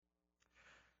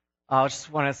I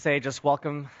just want to say just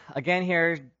welcome again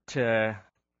here to,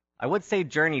 I would say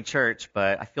Journey Church,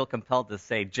 but I feel compelled to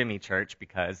say Jimmy Church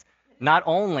because not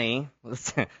only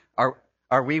are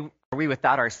are we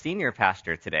without our senior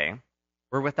pastor today,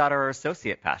 we're without our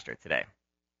associate pastor today,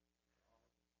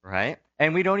 right?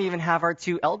 And we don't even have our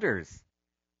two elders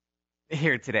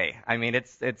here today. I mean,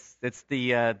 it's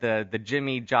the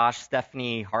Jimmy, Josh,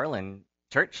 Stephanie, Harlan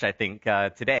church, I think,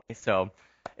 today. So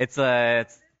it's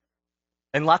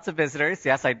and lots of visitors.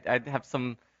 Yes, I have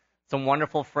some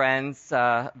wonderful friends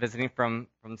visiting from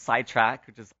Sidetrack,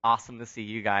 which is awesome to see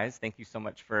you guys. Thank you so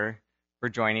much for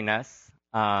joining us.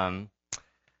 Before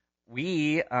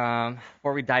we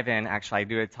dive in, actually, I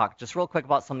do talk just real quick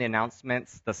about some of the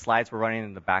announcements. The slides were running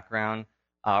in the background.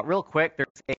 Real quick,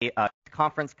 there's a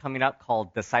conference coming up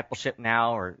called Discipleship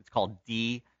Now, or it's called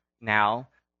D Now.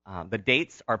 The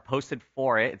dates are posted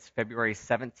for it. It's February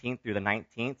 17th through the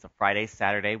 19th. It's a Friday,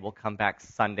 Saturday. We'll come back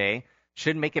Sunday.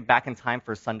 Should make it back in time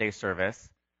for Sunday service.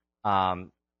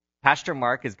 Pastor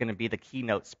Mark is going to be the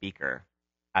keynote speaker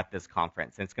at this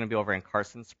conference, and it's going to be over in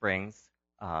Carson Springs.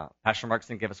 Pastor Mark's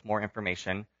going to give us more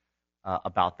information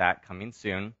about that coming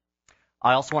soon.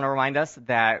 I also want to remind us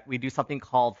that we do something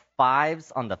called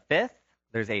Fives on the 5th.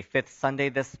 There's a 5th Sunday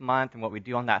this month, and what we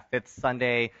do on that 5th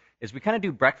Sunday is we kind of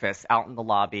do breakfast out in the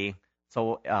lobby.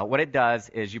 So what it does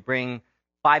is you bring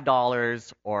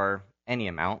 $5 or any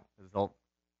amount.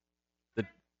 The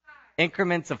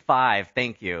increments of 5,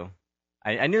 thank you.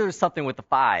 I knew there was something with the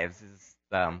fives,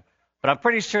 but I'm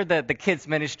pretty sure that the kids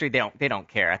ministry, they don't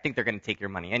care. I think they're going to take your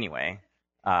money anyway.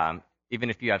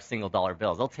 Even if you have single dollar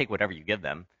bills, they'll take whatever you give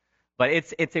them. But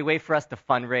it's a way for us to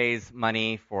fundraise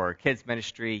money for kids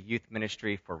ministry, youth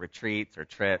ministry, for retreats or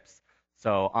trips.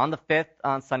 So on the 5th,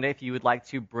 on Sunday, if you would like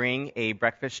to bring a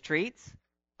breakfast treat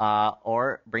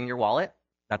or bring your wallet,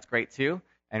 that's great too.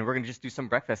 And we're going to just do some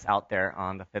breakfast out there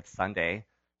on the 5th Sunday.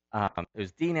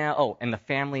 There's Dina. Oh, and the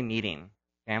family meeting.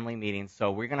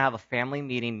 So we're going to have a family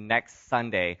meeting next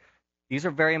Sunday. These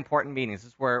are very important meetings.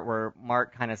 This is where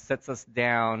Mark kind of sits us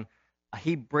down.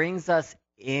 He brings us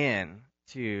in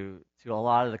to a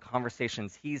lot of the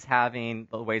conversations he's having,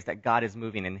 the ways that God is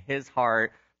moving in his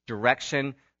heart,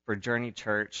 direction for Journey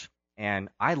Church. And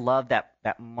I love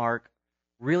that Mark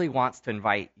really wants to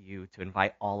invite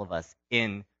all of us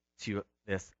into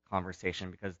this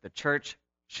conversation, because the church,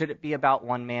 should it be about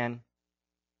one man?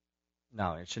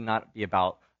 No, it should not be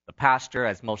about the pastor,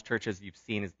 as most churches you've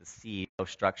seen is the CEO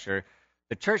structure.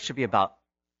 The church should be about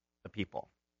the people,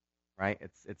 right?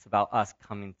 It's about us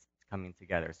coming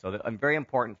together. So a very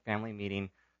important family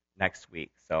meeting next week.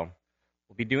 So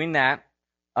we'll be doing that.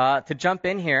 To jump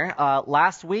in here,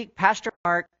 last week, Pastor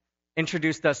Mark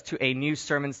introduced us to a new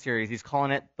sermon series. He's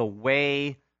calling it The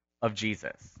Way of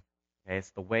Jesus. Okay,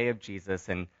 it's The Way of Jesus.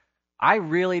 And any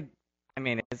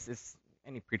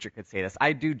preacher could say this.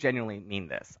 I do genuinely mean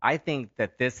this. I think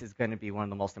that this is going to be one of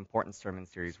the most important sermon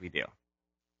series we do.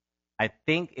 I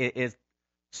think it is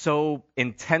so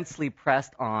intensely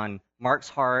pressed on Mark's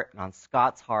heart and on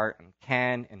Scott's heart and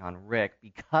Ken and on Rick,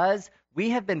 because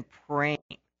we have been praying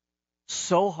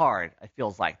so hard, it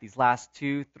feels like, these last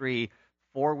 2, 3,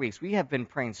 4 weeks. We have been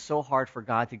praying so hard for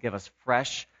God to give us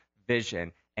fresh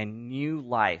vision and new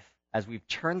life as we've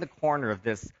turned the corner of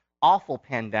this awful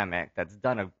pandemic that's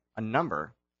done a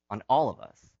number on all of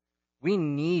us. We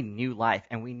need new life,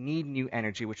 and we need new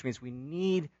energy, which means we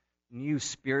need new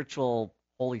spiritual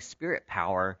Holy Spirit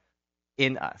power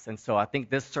in us. And so I think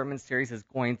this sermon series is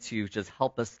going to just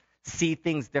help us see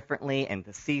things differently and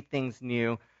to see things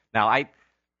new. Now,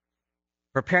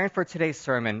 preparing for today's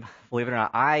sermon, believe it or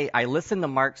not, I listened to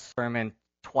Mark's sermon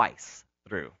twice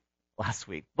through last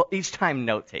week, but each time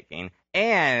note-taking,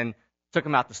 and took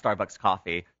him out to Starbucks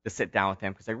coffee to sit down with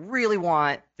him, because I really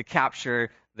want to capture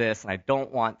this, and I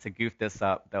don't want to goof this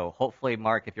up, though hopefully,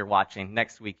 Mark, if you're watching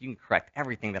next week, you can correct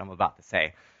everything that I'm about to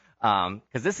say,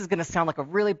 because this is going to sound like a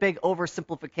really big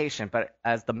oversimplification, but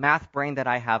as the math brain that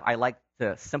I have, I like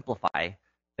to simplify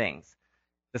things.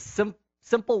 The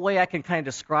simple way I can kind of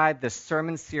describe this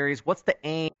sermon series, what's the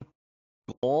aim,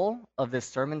 goal of this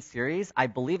sermon series? I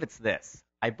believe it's this.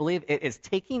 I believe it is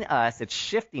it's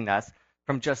shifting us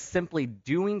from just simply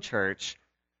doing church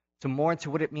to more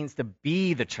into what it means to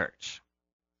be the church.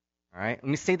 All right? Let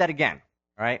me say that again.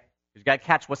 All right? You've got to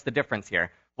catch what's the difference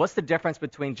here. What's the difference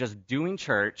between just doing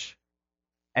church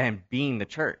and being the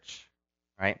church?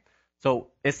 All right? So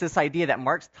it's this idea that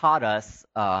Mark's taught us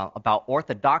about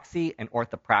orthodoxy and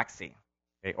orthopraxy.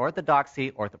 Okay?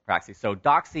 Orthodoxy, orthopraxy. So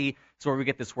doxy is where we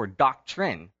get this word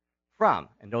doctrine from,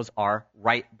 and those are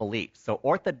right beliefs. So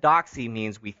orthodoxy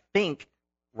means we think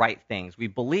right things. We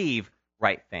believe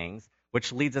right things.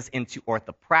 which leads us into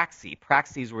orthopraxy.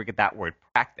 Praxy is where we get that word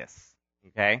practice,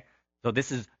 okay? So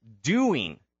this is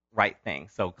doing right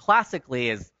things. So classically,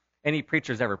 as any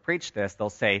preacher's ever preached this, they'll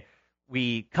say,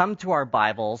 we come to our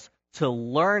Bibles to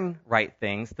learn right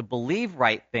things, to believe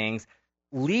right things,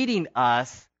 leading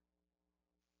us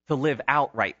to live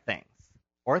out right things.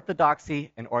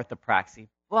 Orthodoxy and orthopraxy.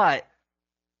 But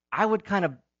I would kind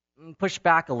of push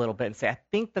back a little bit and say, I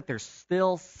think that there's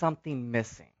still something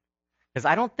missing. Because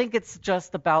I don't think it's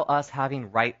just about us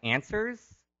having right answers.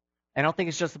 I don't think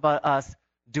it's just about us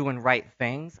doing right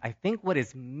things. I think what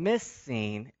is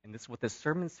missing, and this is what this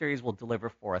sermon series will deliver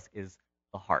for us, is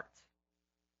the heart.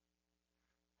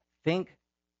 I think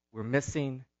we're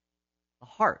missing the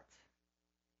heart.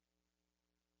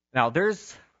 Now,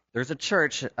 there's a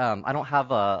church, I don't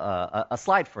have a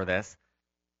slide for this,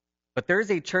 but there's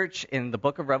a church in the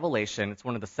book of Revelation. It's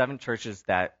one of the 7 churches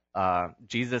that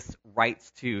Jesus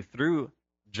writes to through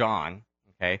John,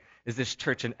 okay, is this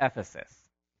church in Ephesus,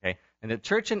 okay? And the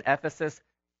church in Ephesus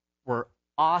were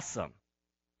awesome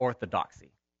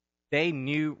orthodoxy. They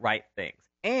knew right things.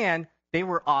 And they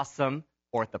were awesome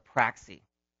orthopraxy.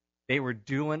 They were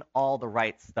doing all the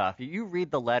right stuff. You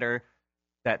read the letter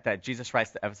that Jesus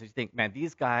writes to Ephesus, you think, man,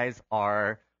 these guys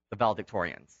are the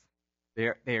valedictorians.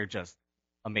 They are just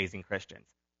amazing Christians.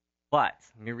 But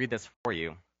let me read this for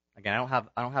you. Again, I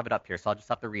don't have it up here, so I'll just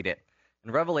have to read it.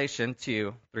 In Revelation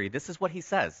 2:3, this is what he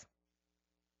says.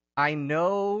 I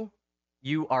know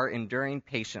you are enduring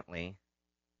patiently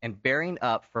and bearing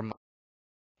up for my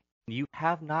sake. You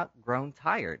have not grown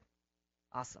tired.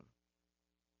 Awesome.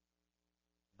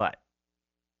 But,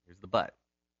 here's the but.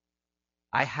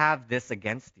 I have this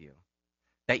against you,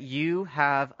 that you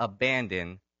have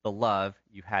abandoned the love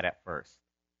you had at first.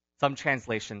 Some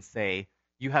translations say,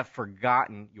 you have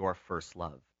forgotten your first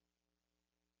love.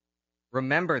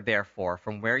 Remember, therefore,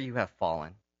 from where you have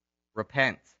fallen,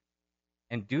 repent,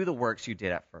 and do the works you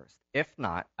did at first. If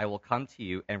not, I will come to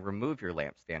you and remove your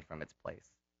lampstand from its place,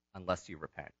 unless you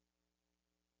repent.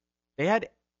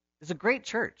 It's a great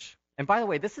church. And by the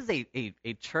way, this is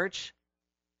a church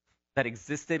that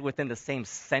existed within the same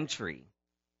century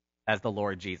as the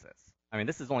Lord Jesus. I mean,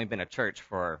 this has only been a church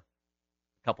for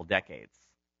a couple decades.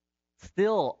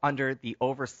 Still under the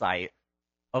oversight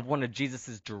of one of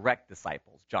Jesus' direct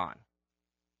disciples, John.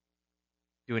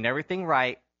 Doing everything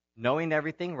right, knowing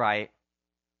everything right,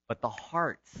 but the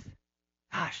heart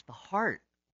was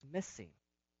missing.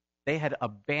 They had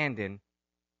abandoned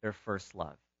their first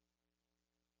love.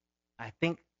 I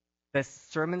think this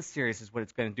sermon series is what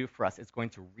it's going to do for us. It's going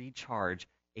to recharge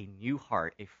a new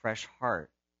heart, a fresh heart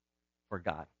for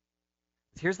God.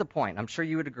 Here's the point. I'm sure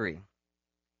you would agree.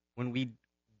 When we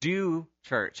do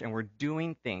church and we're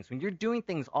doing things, when you're doing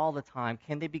things all the time,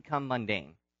 can they become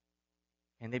mundane?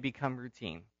 Can they become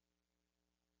routine?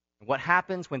 And what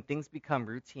happens when things become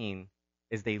routine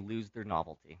is they lose their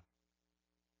novelty.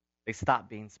 They stop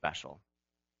being special.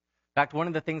 In fact, one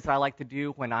of the things that I like to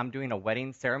do when I'm doing a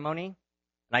wedding ceremony,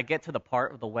 and I get to the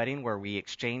part of the wedding where we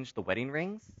exchange the wedding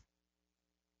rings,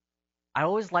 I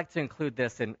always like to include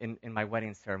this in my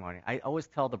wedding ceremony. I always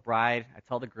tell the bride, I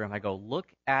tell the groom, I go, look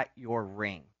at your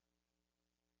ring.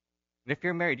 And if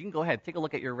you're married, you can go ahead, take a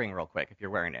look at your ring real quick if you're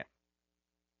wearing it.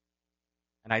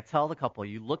 And I tell the couple,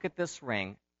 you look at this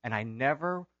ring, and I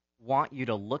never want you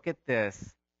to look at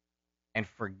this and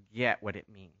forget what it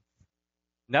means.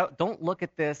 No, don't look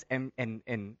at this and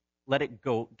let it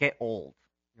get old.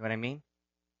 You know what I mean?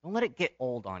 Don't let it get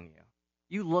old on you.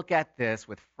 You look at this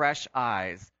with fresh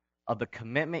eyes of the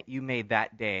commitment you made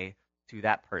that day to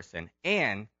that person.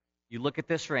 And you look at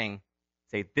this ring,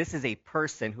 say, this is a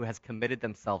person who has committed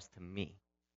themselves to me.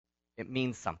 It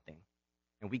means something.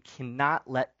 And we cannot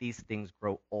let these things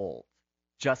grow old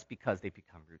just because they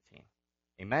become routine.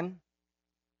 Amen?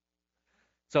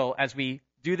 So as we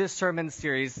do this sermon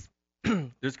series,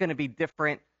 there's going to be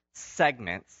different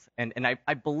segments. And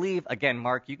I believe, again,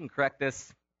 Mark, you can correct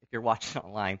this if you're watching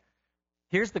online.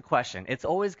 Here's the question. It's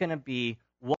always going to be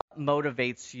what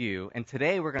motivates you. And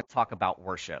today we're going to talk about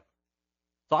worship.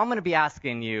 So I'm going to be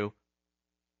asking you,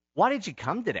 why did you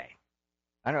come today?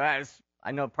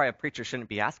 I know probably a preacher shouldn't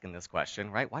be asking this question,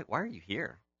 right? Why are you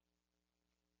here?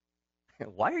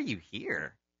 Why are you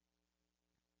here?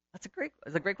 That's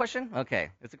a great question? Okay,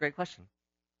 it's a great question.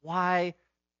 Why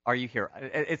are you here?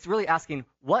 It's really asking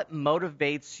what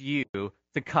motivates you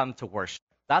to come to worship.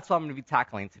 That's what I'm going to be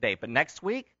tackling today. But next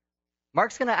week,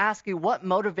 Mark's going to ask you what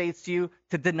motivates you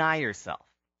to deny yourself.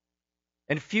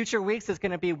 In future weeks, it's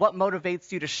going to be what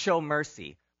motivates you to show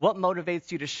mercy. What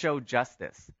motivates you to show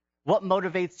justice? What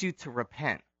motivates you to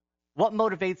repent? What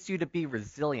motivates you to be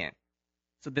resilient?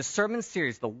 So this sermon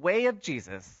series, The Way of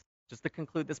Jesus, just to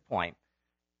conclude this point,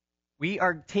 we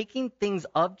are taking things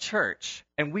of church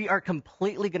and we are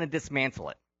completely going to dismantle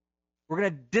it. We're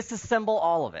going to disassemble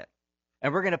all of it.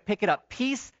 And we're going to pick it up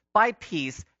piece by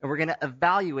piece, and we're going to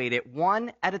evaluate it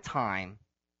one at a time. And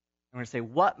we're going to say,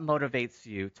 what motivates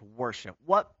you to worship?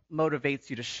 What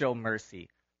motivates you to show mercy?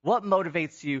 What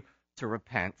motivates you to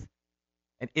repent?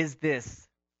 And is this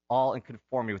all in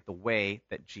conformity with the way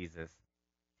that Jesus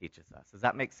teaches us? Does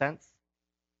that make sense?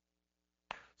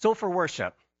 So for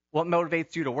worship, what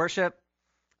motivates you to worship?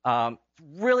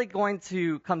 Really going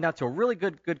to come down to a really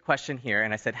good question here.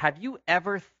 And I said, have you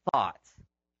ever thought,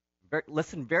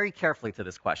 listen very carefully to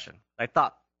this question. I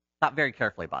thought very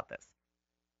carefully about this.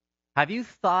 Have you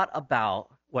thought about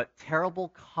what terrible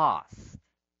cost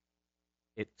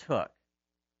it took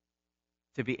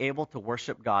to be able to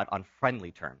worship God on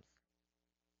friendly terms?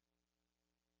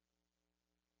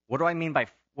 What do I mean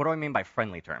by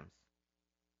friendly terms?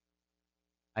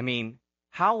 I mean,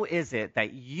 how is it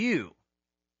that you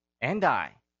and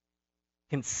I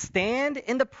can stand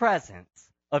in the presence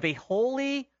of a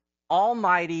holy,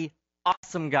 almighty,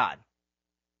 awesome God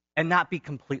and not be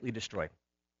completely destroyed?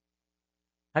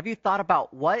 Have you thought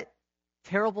about what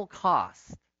terrible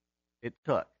cost it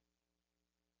took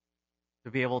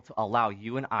to be able to allow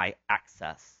you and I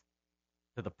access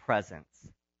to the presence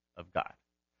of God?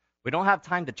 We don't have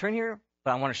time to turn here,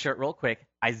 but I want to share it real quick.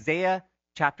 Isaiah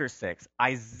chapter 6.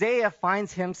 Isaiah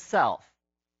finds himself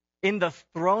in the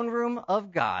throne room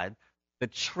of God. The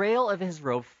trail of his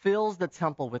robe fills the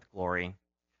temple with glory.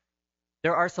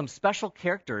 There are some special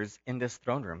characters in this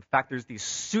throne room. In fact, there's these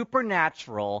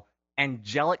supernatural,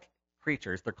 angelic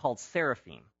creatures. They're called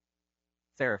seraphim.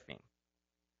 Seraphim.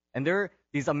 And they're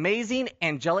these amazing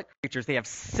angelic creatures. They have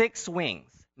 6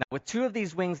 wings. Now, with 2 of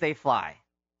these wings, they fly.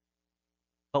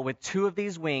 But with 2 of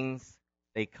these wings,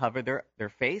 they cover their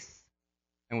face.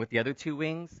 And with the other 2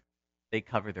 wings, they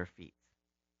cover their feet.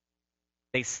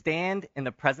 They stand in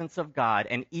the presence of God,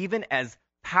 and even as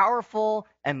powerful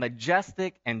and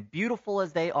majestic and beautiful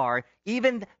as they are,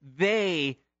 even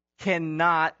they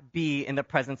cannot be in the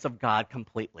presence of God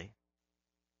completely.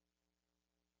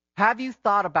 Have you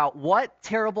thought about what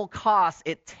terrible cost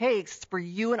it takes for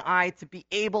you and I to be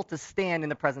able to stand in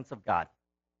the presence of God?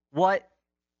 What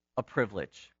a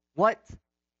privilege. What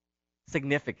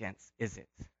significance is it?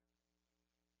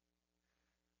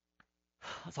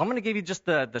 So I'm going to give you just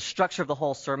the structure of the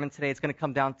whole sermon today. It's going to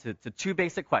come down to 2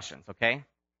 basic questions, okay?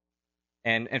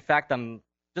 And in fact, I'm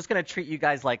just going to treat you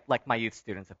guys like my youth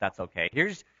students, if that's okay.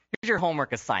 Here's your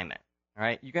homework assignment, all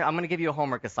right? I'm going to give you a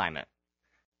homework assignment.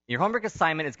 Your homework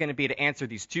assignment is going to be to answer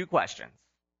these 2 questions,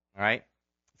 all right?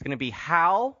 It's going to be,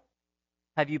 how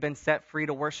have you been set free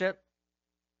to worship?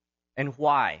 And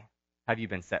why have you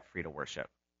been set free to worship?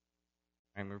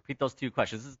 I'm going to repeat those 2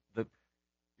 questions.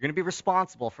 You're going to be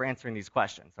responsible for answering these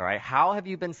questions, all right? How have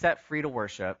you been set free to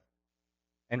worship?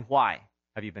 And why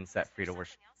have you been set free to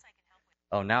worship?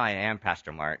 Oh, now I am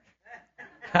Pastor Mark.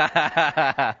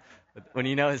 When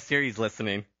you know his Siri's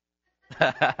listening.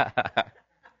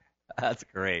 That's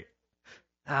great.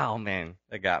 Oh, man,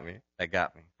 that got me.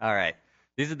 All right.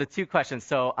 These are the 2 questions.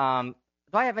 So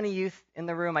do I have any youth in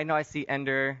the room? I know I see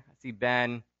Ender. I see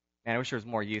Ben. Man, I wish there was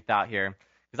more youth out here.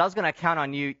 Because I was going to count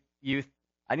on you, youth.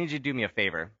 I need you to do me a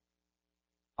favor.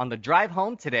 On the drive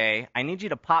home today, I need you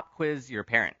to pop quiz your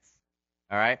parents.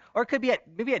 All right? Or it could be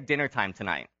maybe at dinner time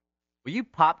tonight. Will you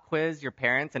pop quiz your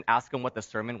parents and ask them what the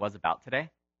sermon was about today?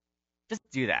 Just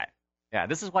do that. Yeah,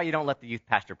 this is why you don't let the youth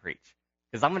pastor preach.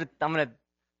 Because I'm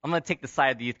gonna take the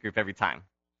side of the youth group every time.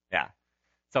 Yeah.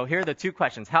 So here are the 2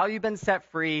 questions. How have you been set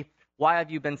free? Why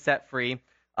have you been set free?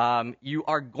 You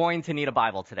are going to need a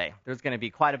Bible today. There's going to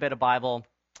be quite a bit of Bible.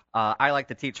 I like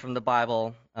to teach from the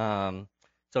Bible.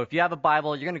 So if you have a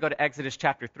Bible, you're going to go to Exodus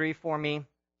chapter 3 for me.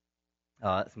 It's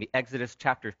going to be Exodus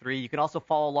chapter 3. You can also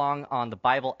follow along on the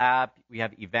Bible app. We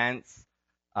have events.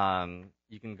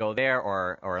 You can go there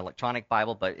or electronic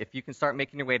Bible. But if you can start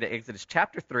making your way to Exodus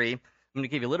chapter 3, I'm going to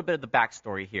give you a little bit of the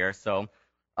backstory here. So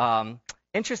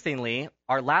interestingly,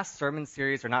 our last sermon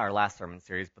series, or not our last sermon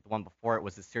series, but the one before it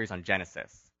was a series on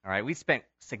Genesis. All right, we spent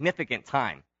significant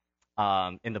time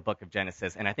in the book of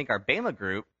Genesis. And I think our Bema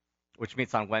group, which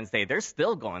meets on Wednesday, they're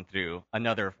still going through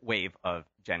another wave of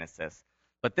Genesis.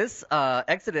 But this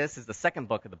Exodus is the 2nd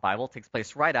book of the Bible. It takes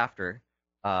place right after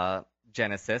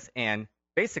Genesis. And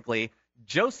basically,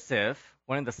 Joseph,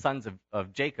 one of the sons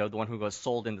of Jacob, the one who was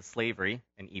sold into slavery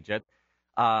in Egypt,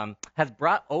 has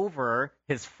brought over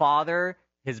his father,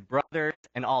 his brothers,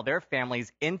 and all their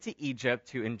families into Egypt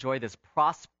to enjoy this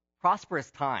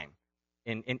prosperous time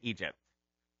in Egypt.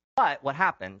 But what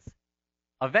happens?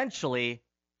 Eventually,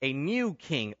 a new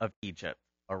king of Egypt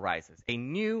arises, a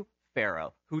new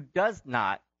Pharaoh, who does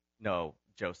not know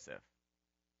Joseph,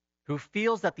 who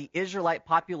feels that the Israelite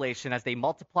population, as they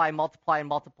multiply,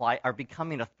 are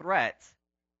becoming a threat,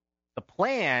 the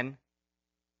plan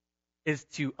is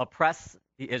to oppress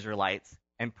the Israelites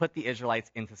and put the Israelites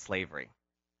into slavery.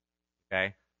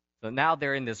 Okay? So now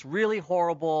they're in this really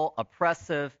horrible,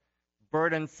 oppressive,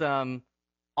 burdensome,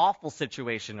 awful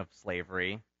situation of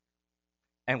slavery.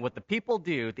 And what the people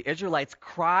do, the Israelites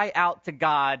cry out to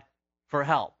God for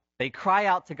help. They cry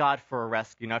out to God for a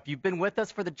rescue. Now, if you've been with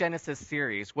us for the Genesis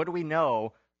series, what do we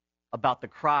know about the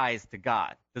cries to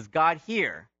God? Does God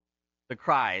hear the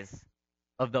cries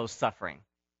of those suffering?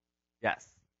 Yes.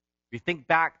 If you think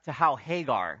back to how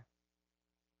Hagar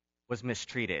was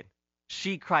mistreated,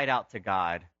 she cried out to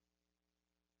God.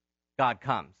 God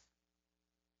comes.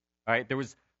 All right? There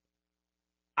was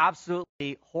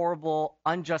absolutely horrible,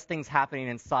 unjust things happening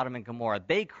in Sodom and Gomorrah.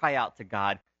 They cry out to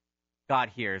God. God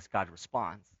hears. God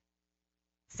responds.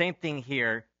 Same thing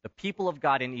here. The people of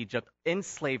God in Egypt, in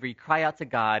slavery, cry out to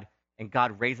God, and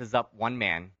God raises up one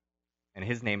man, and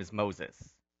his name is Moses.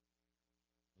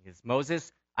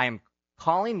 Moses, I am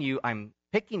calling you, I'm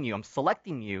picking you, I'm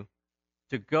selecting you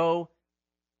to go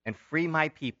and free my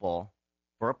people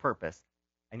for a purpose.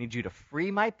 I need you to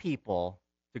free my people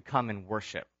to come and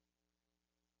worship.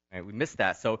 All right, we missed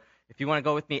that. So if you want to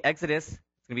go with me, Exodus, it's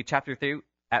going to be chapter 3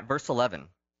 at verse 11.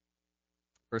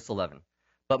 Verse 11.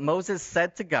 But Moses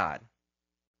said to God,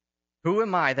 "Who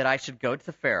am I that I should go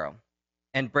to Pharaoh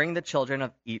and bring the children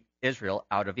of Israel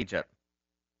out of Egypt?"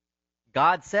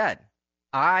 God said,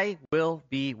 "I will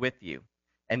be with you,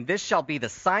 and this shall be the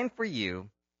sign for you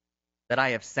that I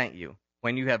have sent you.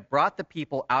 When you have brought the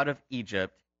people out of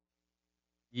Egypt,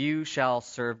 you shall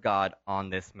serve God on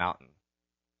this mountain."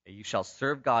 You shall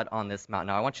serve God on this mountain.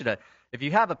 Now, I want you to, if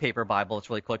you have a paper Bible, it's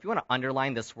really cool. If you want to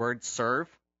underline this word, serve,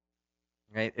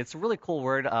 right? It's a really cool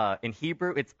word. In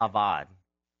Hebrew, it's avad.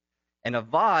 And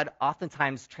avad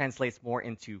oftentimes translates more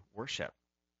into worship.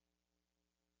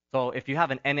 So if you have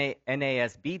an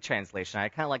NASB translation, I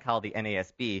kind of like how the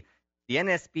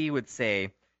NASB would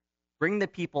say, "Bring the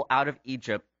people out of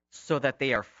Egypt so that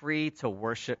they are free to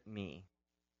worship me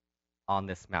on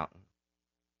this mountain."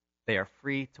 They are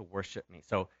free to worship me.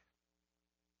 So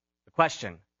the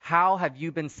question, how have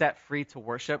you been set free to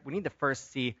worship? We need to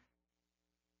first see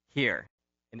here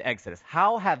in Exodus.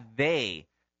 How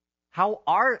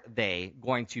are they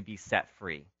going to be set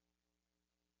free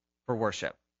for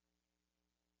worship?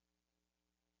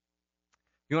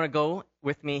 You want to go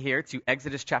with me here to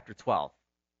Exodus chapter 12.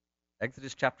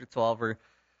 Exodus chapter 12.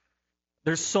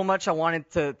 There's so much I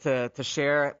wanted to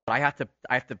share, but I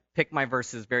have to pick my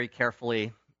verses very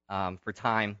carefully for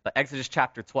time. But Exodus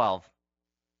chapter 12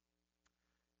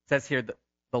 says here,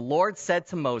 the Lord said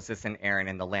to Moses and Aaron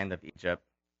in the land of Egypt,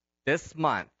 "This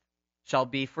month shall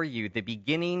be for you the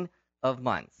beginning of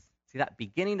months." See that?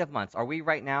 Beginning of months. Are we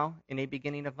right now in a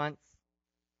beginning of months?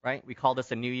 Right? We call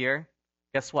this a new year.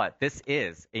 Guess what? This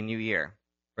is a new year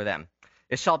for them.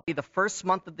 "It shall be the first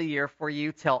month of the year for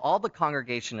you. Tell all the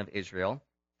congregation of Israel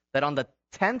that on the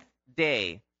 10th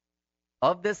day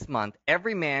of this month,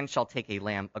 every man shall take a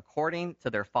lamb according to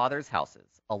their father's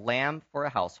houses, a lamb for a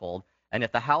household. And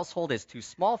if the household is too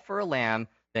small for a lamb,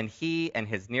 then he and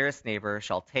his nearest neighbor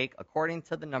shall take according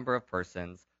to the number of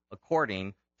persons,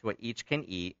 according to what each can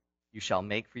eat. You shall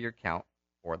make for your count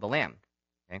for the lamb."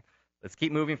 Okay? Let's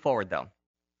keep moving forward, though.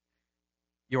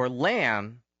 "Your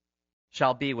lamb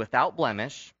shall be without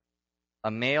blemish, a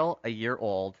male a year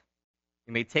old.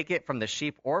 You may take it from the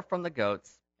sheep or from the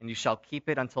goats, and you shall keep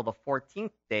it until the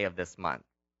 14th day of this month,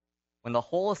 when the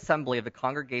whole assembly of the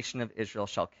congregation of Israel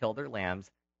shall kill their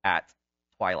lambs at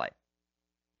twilight."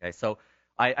 Okay, so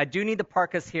I do need to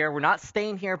park us here. We're not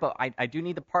staying here, but I do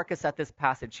need to park us at this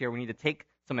passage here. We need to take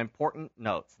some important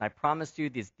notes. And I promise you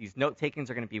these note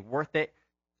takings are going to be worth it.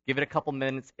 Give it a couple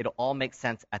minutes. It'll all make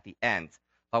sense at the end.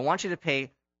 But I want you to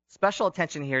pay special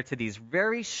attention here to these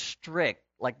very strict,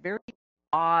 like very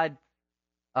odd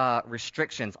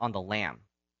restrictions on the lamb.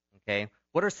 Okay,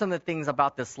 what are some of the things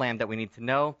about this lamb that we need to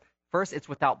know? First, it's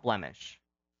without blemish.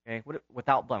 Okay,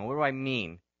 without blemish. What do I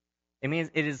mean? It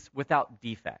means it is without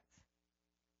defect.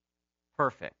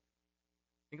 Perfect.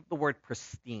 Think of the word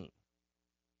pristine.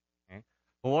 Okay?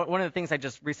 Well, one of the things I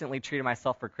just recently treated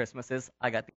myself for Christmas is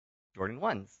I got the Jordan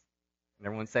 1s. And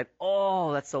everyone said,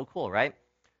 "Oh, that's so cool, right?"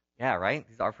 Yeah, right?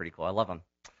 These are pretty cool. I love them.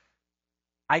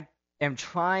 I am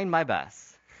trying my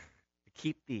best to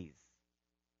keep these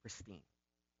pristine.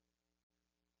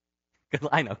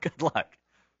 I know, good luck.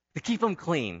 To keep them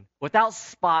clean, without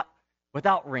spot,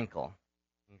 without wrinkle.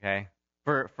 Okay?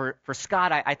 For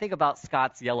Scott, I think about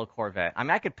Scott's yellow Corvette. I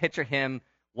mean, I could picture him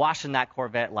washing that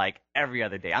Corvette like every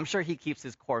other day. I'm sure he keeps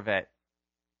his Corvette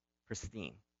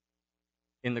pristine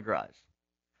in the garage.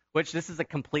 Which, this is a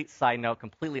complete side note,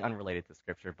 completely unrelated to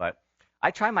Scripture, but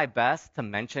I try my best to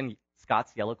mention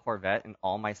Scott's yellow Corvette in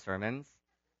all my sermons.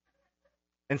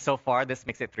 And so far, this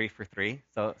makes it 3 for 3.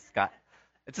 So, Scott,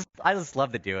 I just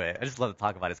love to do it. I just love to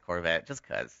talk about his Corvette, just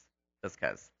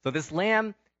because. So this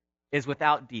lamb is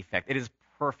without defect. It is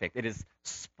perfect. It is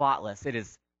spotless. It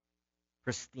is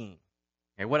pristine.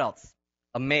 Okay, what else?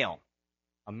 A male.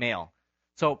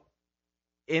 So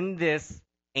in this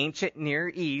ancient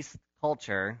Near East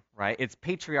culture, right, it's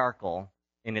patriarchal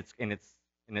in its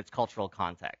cultural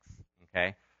context.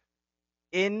 Okay?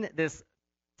 In this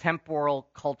temporal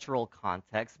cultural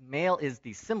context, male is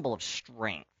the symbol of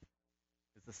strength.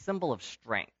 It's a symbol of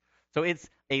strength. So it's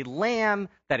a lamb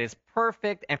that is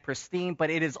perfect and pristine, but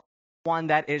it is one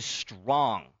that is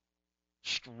strong.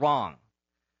 Strong.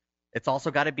 It's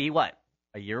also got to be what?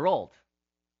 A year old.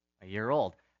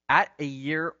 At a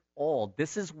year old,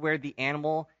 this is where the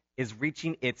animal is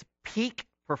reaching its peak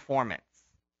performance.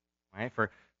 Right?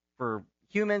 For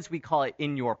humans, we call it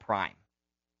in your prime.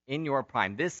 In your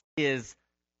prime. This is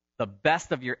the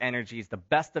best of your energies, the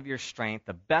best of your strength,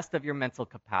 the best of your mental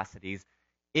capacities.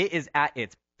 It is at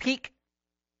its peak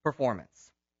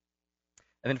performance.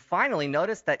 And then finally,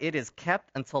 notice that it is kept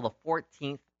until the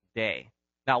 14th day.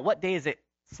 Now, what day is it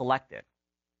selected?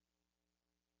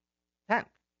 10th.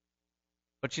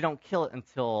 But you don't kill it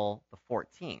until the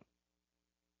 14th.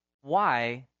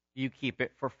 Why do you keep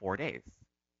it for 4 days?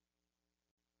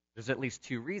 There's at least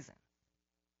 2 reasons.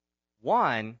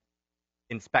 One,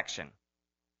 inspection,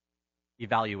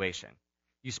 evaluation.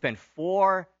 You spend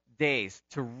 4 days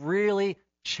to really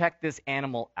check this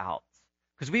animal out.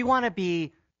 Because we want to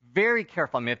be very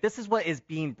careful. I mean, if this is what is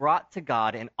being brought to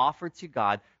God and offered to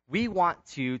God, we want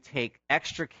to take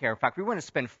extra care. In fact, we want to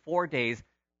spend 4 days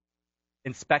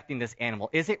inspecting this animal.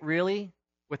 Is it really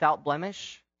without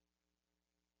blemish?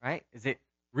 Right? Is it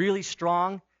really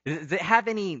strong? Does it have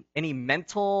any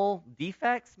mental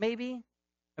defects, maybe?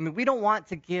 I mean, we don't want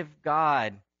to give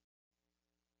God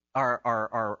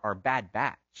our bad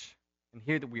batch. And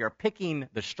here that we are picking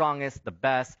the strongest, the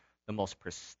best, the most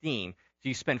pristine. So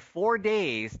you spend 4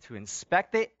 days to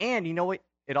inspect it, and you know what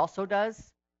it also does?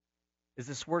 Is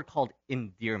this word called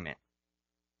endearment.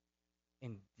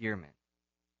 Endearment.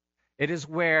 It is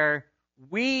where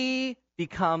we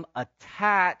become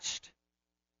attached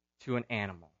to an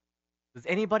animal. Does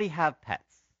anybody have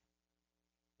pets?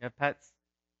 You have pets?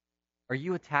 Are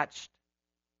you attached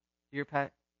to your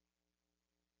pet?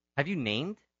 Have you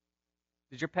named?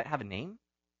 Does your pet have a name?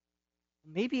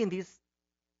 Maybe in these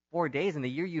 4 days, in the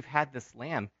year you've had this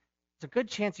lamb, there's a good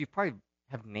chance you probably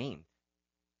have named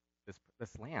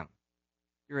this lamb.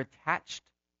 You're attached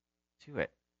to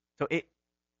it. So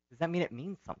does that mean it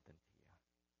means something to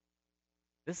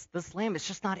you? This lamb is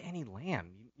just not any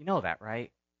lamb. You know that,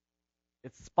 right?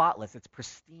 It's spotless. It's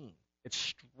pristine. It's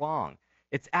strong.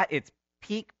 It's at its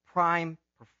peak prime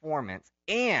performance,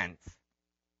 and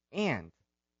you're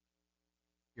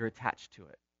attached to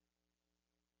it.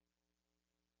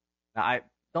 Now, I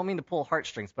don't mean to pull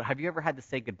heartstrings, but have you ever had to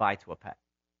say goodbye to a pet?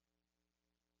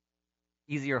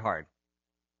 Easy or hard?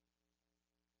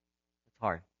 It's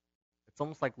hard. It's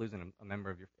almost like losing a member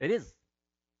of your... It is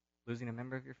losing a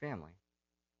member of your family.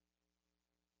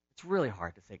 It's really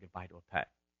hard to say goodbye to a pet.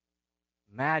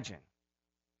 Imagine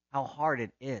how hard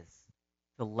it is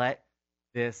to let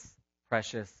this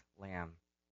precious lamb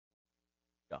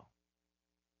go.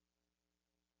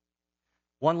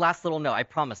 One last little note. I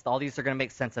promised all these are going to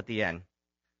make sense at the end.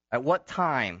 At what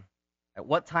time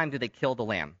do they kill the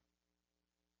lamb?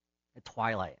 At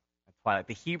twilight.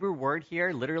 The Hebrew word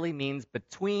here literally means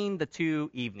between the 2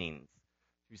 evenings.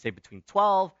 If you say between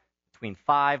 12, between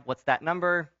 5, what's that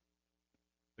number?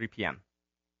 3 p.m.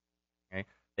 Okay?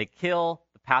 They kill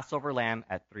the Passover lamb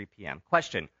at 3 p.m.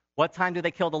 Question, what time do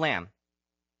they kill the lamb?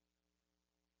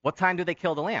 What time do they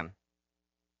kill the lamb?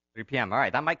 3 p.m. All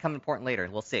right, that might come important later.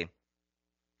 We'll see.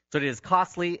 So it is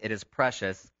costly, it is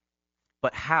precious,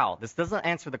 but how? This doesn't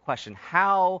answer the question,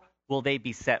 how will they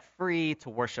be set free to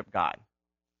worship God?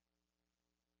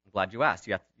 I'm glad you asked.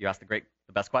 You asked the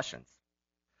best questions.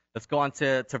 Let's go on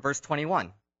to verse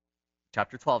 21.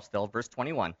 Chapter 12 still, verse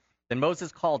 21. Then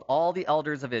Moses called all the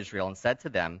elders of Israel and said to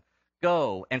them,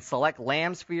 "Go and select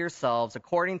lambs for yourselves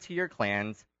according to your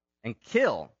clans and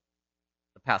kill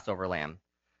the Passover lamb.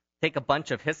 Take a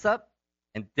bunch of hyssop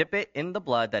and dip it in the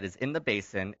blood that is in the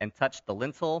basin and touch the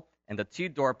lintel and the 2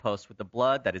 doorposts with the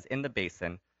blood that is in the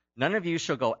basin. None of you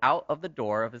shall go out of the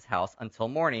door of his house until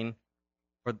morning,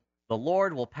 for the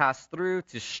Lord will pass through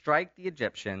to strike the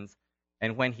Egyptians,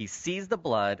 And when he sees the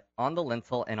blood on the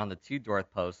lintel and on the two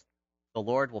doorposts, the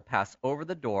Lord will pass over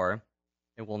the door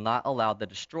and will not allow the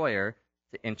destroyer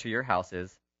to enter your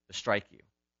houses to strike you.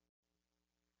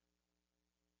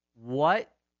 What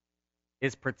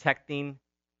is protecting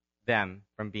them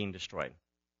from being destroyed?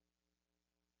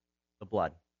 The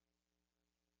blood.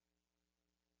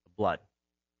 The blood.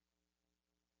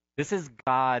 This is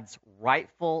God's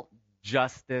rightful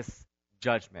justice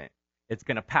judgment. It's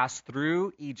going to pass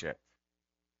through Egypt.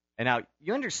 And now,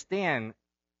 you understand,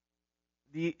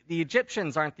 the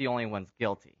Egyptians aren't the only ones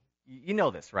guilty. You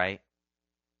know this, right?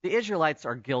 The Israelites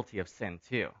are guilty of sin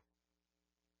too.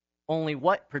 Only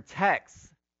what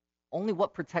protects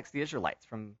the Israelites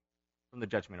from the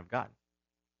judgment of God?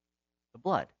 The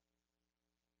blood.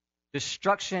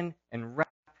 Destruction and wrath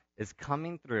is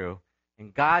coming through,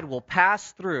 and God will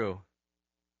pass through.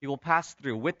 He will pass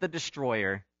through with the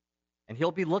destroyer, and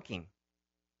he'll be looking.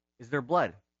 Is there blood?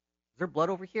 Is there blood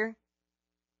over here?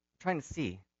 I'm trying to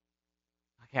see.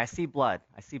 Okay, I see blood.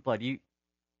 I see blood. You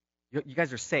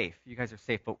guys are safe. You guys are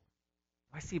safe, but do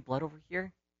I see blood over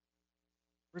here?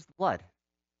 Where's the blood?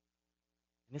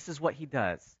 And this is what he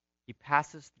does. He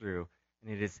passes through,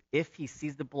 and it is if he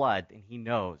sees the blood and he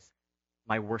knows,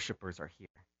 my worshipers are here.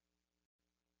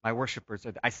 My worshipers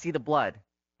are there. I see the blood.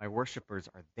 My worshipers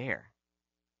are there.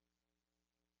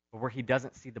 But where he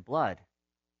doesn't see the blood,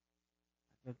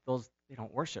 they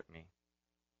don't worship me.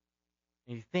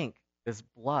 And you think, this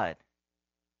blood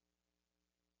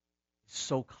is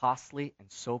so costly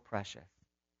and so precious.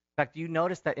 In fact, do you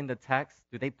notice that in the text,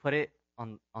 do they put it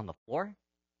on the floor?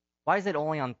 Why is it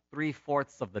only on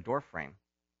 3/4 of the door frame?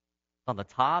 It's on the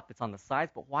top, it's on the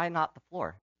sides, but why not the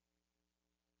floor?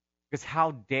 Because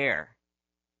how dare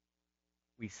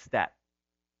we step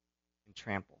and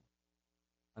trample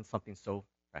on something so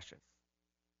precious,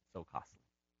 so costly?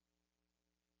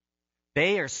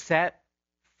 They are set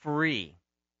free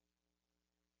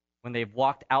when they've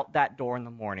walked out that door in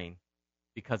the morning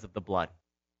because of the blood.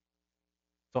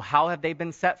 So how have they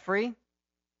been set free?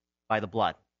 By the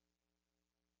blood.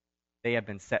 They have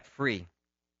been set free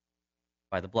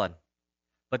by the blood.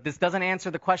 But this doesn't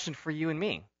answer the question for you and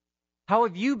me. How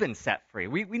have you been set free?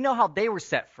 We know how they were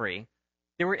set free.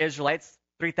 They were Israelites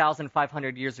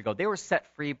 3,500 years ago. They were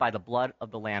set free by the blood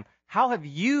of the Lamb. How have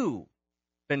you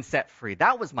been set free?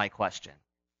 That was my question.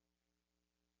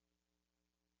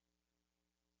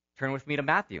 Turn with me to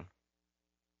Matthew.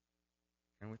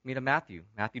 Turn with me to Matthew.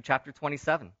 Matthew chapter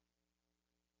 27.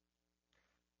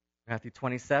 Matthew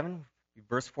 27,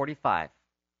 verse 45.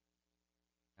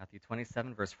 Matthew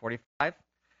 27, verse 45. This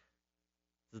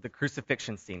is the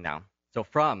crucifixion scene now. So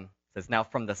it says, now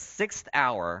from the 6th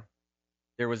hour,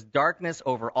 there was darkness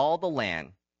over all the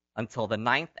land until the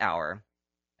 9th hour.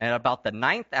 And about the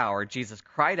 9th hour, Jesus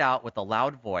cried out with a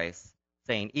loud voice,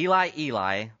 saying, Eli,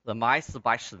 Eli, lama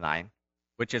sabachthani,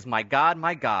 which is, my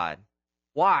God,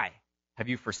 why have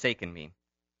you forsaken me?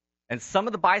 And some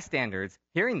of the bystanders,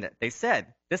 hearing that, they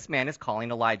said, this man is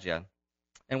calling Elijah.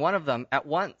 And one of them at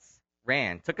once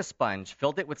ran, took a sponge,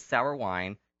 filled it with sour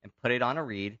wine, and put it on a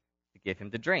reed to give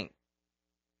him to drink.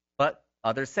 But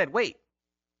others said, wait,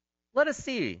 let us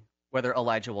see whether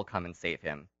Elijah will come and save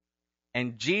him.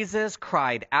 And Jesus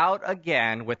cried out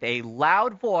again with a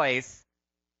loud voice,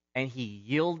 and he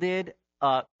yielded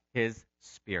up his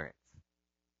spirit.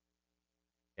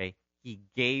 Okay? He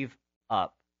gave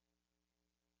up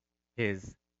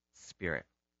his spirit.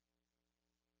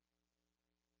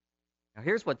 Now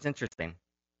here's what's interesting.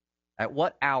 At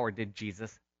what hour did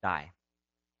Jesus die?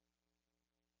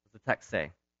 What does the text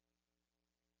say?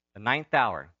 The 9th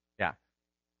hour. Yeah.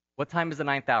 What time is the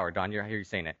 9th hour, Don? I hear you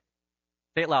saying it.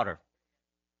 Say it louder.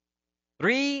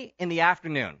 3 in the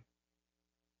afternoon.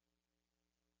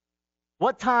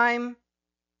 What time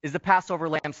is the Passover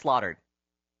lamb slaughtered?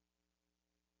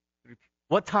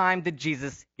 What time did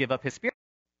Jesus give up his spirit?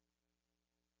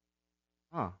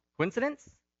 Coincidence?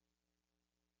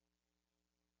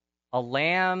 A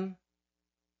lamb,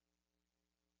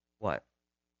 what?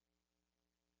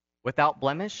 Without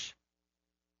blemish?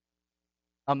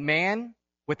 A man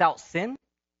without sin?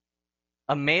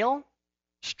 A male?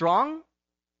 Strong?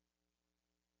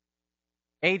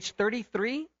 Age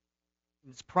 33?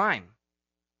 It's prime.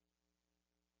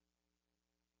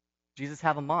 Jesus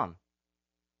have a mom.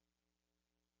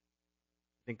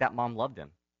 I think that mom loved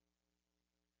him.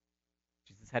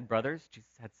 Jesus had brothers. Jesus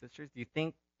had sisters. Do you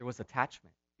think there was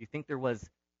attachment? Do you think there was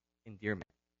endearment?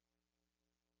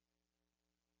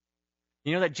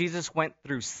 You know that Jesus went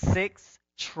through 6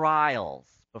 trials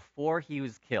before he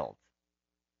was killed.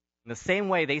 In the same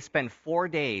way, they spend 4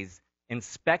 days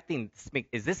inspecting,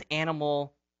 is this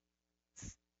animal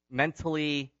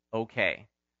mentally okay?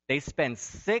 They spend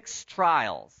 6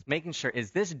 trials making sure,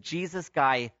 is this Jesus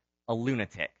guy a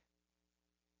lunatic?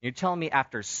 You're telling me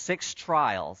after 6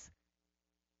 trials,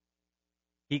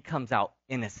 he comes out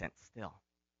innocent still.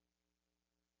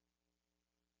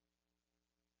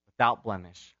 Without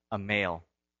blemish, a male,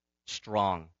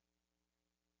 strong,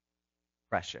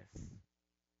 precious.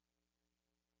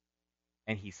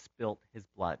 And he spilt his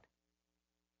blood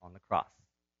on the cross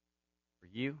for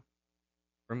you,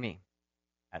 for me,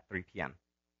 at 3 p.m.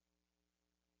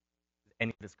 Is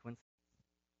any of this coincidence?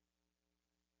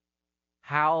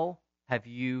 How have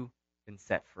you been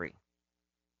set free?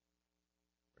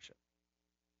 Worship.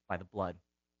 By the blood.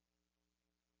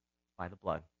 By the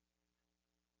blood.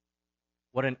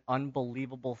 What an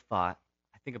unbelievable thought.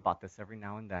 I think about this every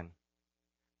now and then.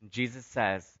 And Jesus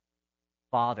says,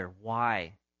 Father,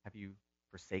 why have you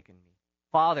forsaken me?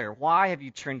 Father, why have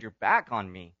you turned your back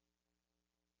on me?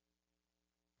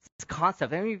 This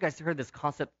concept, any of you guys heard this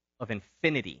concept of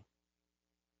infinity?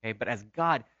 Okay, but as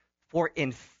God, for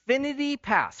infinity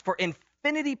past,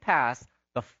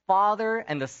 the Father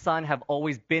and the Son have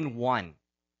always been one.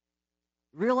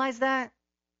 Realize that?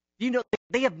 Do you know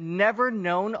they have never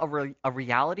known a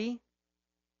reality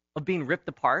of being ripped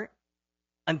apart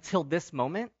until this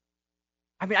moment?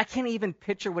 I mean, I can't even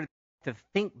picture what it's to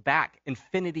think back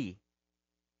infinity.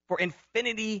 For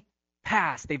infinity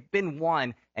past, they've been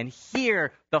one, and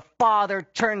here the Father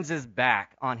turns his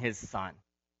back on his Son.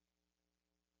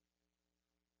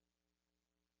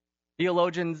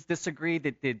 Theologians disagree.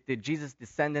 Did Jesus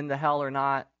descend into hell or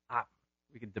not?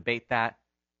 We could debate that.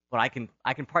 But I can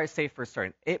probably say for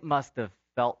certain, it must have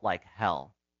felt like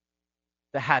hell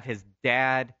to have his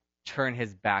dad turn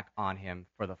his back on him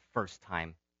for the first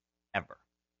time ever.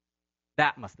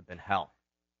 That must have been hell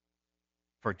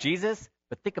for Jesus.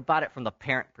 But think about it from the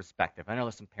parent perspective. I know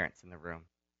there's some parents in the room.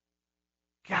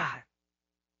 God,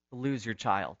 to lose your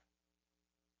child.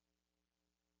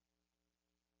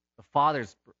 The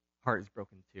Father's heart is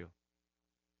broken too.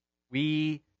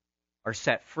 We are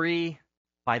set free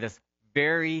by this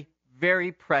very,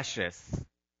 very precious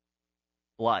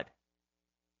blood.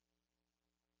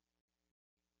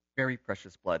 Very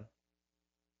precious blood.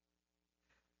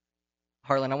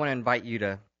 Harlan, I want to invite you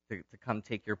to come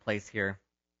take your place here.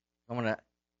 I want to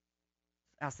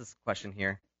ask this question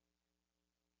here.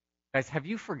 Guys, have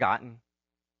you forgotten?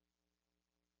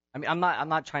 I mean, I'm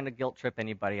not trying to guilt trip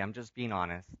anybody. I'm just being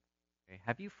honest. Okay?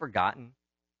 Have you forgotten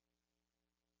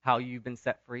how you've been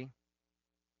set free?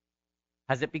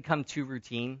 Has it become too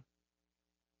routine?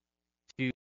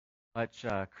 Too much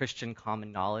Christian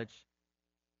common knowledge?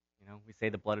 You know, we say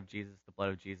the blood of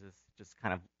Jesus just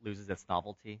kind of loses its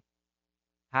novelty.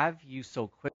 Have you so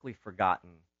quickly forgotten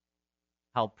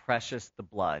how precious the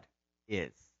blood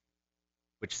is,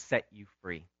 which set you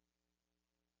free?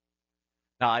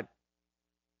 Now,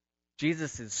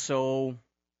 Jesus is so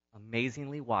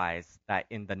amazingly wise that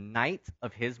in the night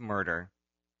of his murder,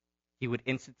 he would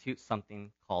institute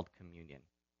something called communion.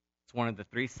 It's one of the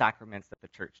 3 sacraments that the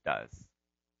church does. It's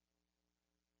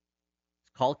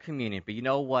called communion, but you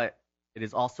know what it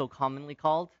is also commonly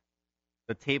called?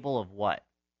 The table of what?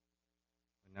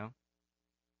 You know?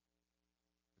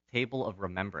 The table of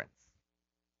remembrance.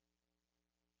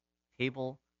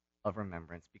 Table of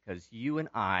remembrance, because you and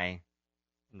I,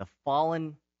 in the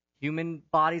fallen human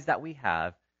bodies that we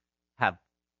have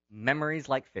memories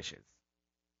like fishes.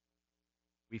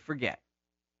 We forget.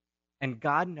 And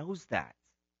God knows that.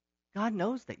 God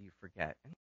knows that you forget.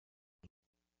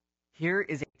 Here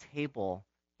is a table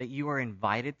that you are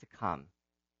invited to come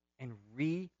and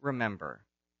remember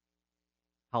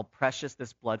how precious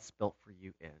this blood spilt for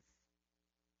you is.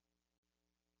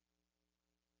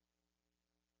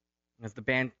 As the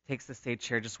band takes the stage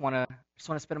here, just want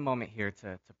to spend a moment here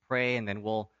to pray, and then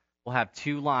we'll have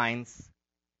 2 lines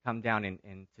come down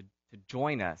and to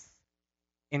join us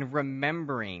in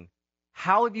remembering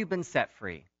how have you been set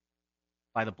free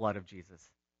by the blood of Jesus.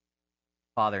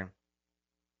 Father,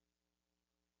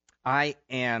 I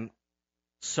am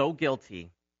so guilty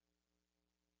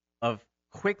of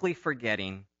quickly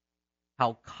forgetting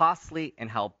how costly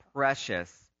and how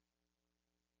precious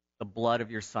the blood of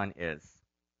your Son is.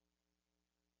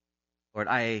 Lord,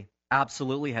 I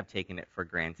absolutely have taken it for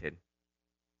granted.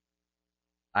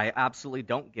 I absolutely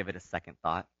don't give it a second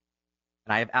thought.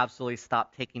 And I have absolutely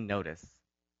stopped taking notice.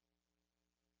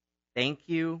 Thank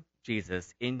you,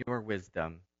 Jesus, in your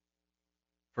wisdom,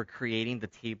 for creating the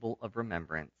table of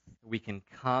remembrance. We can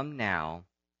come now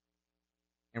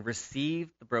and receive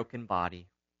the broken body,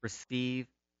 receive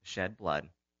the shed blood.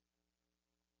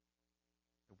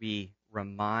 We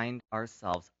remind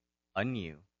ourselves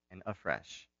anew and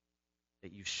afresh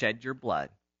that you shed your blood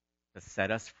to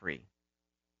set us free.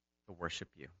 to worship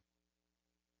you.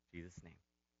 In Jesus' name.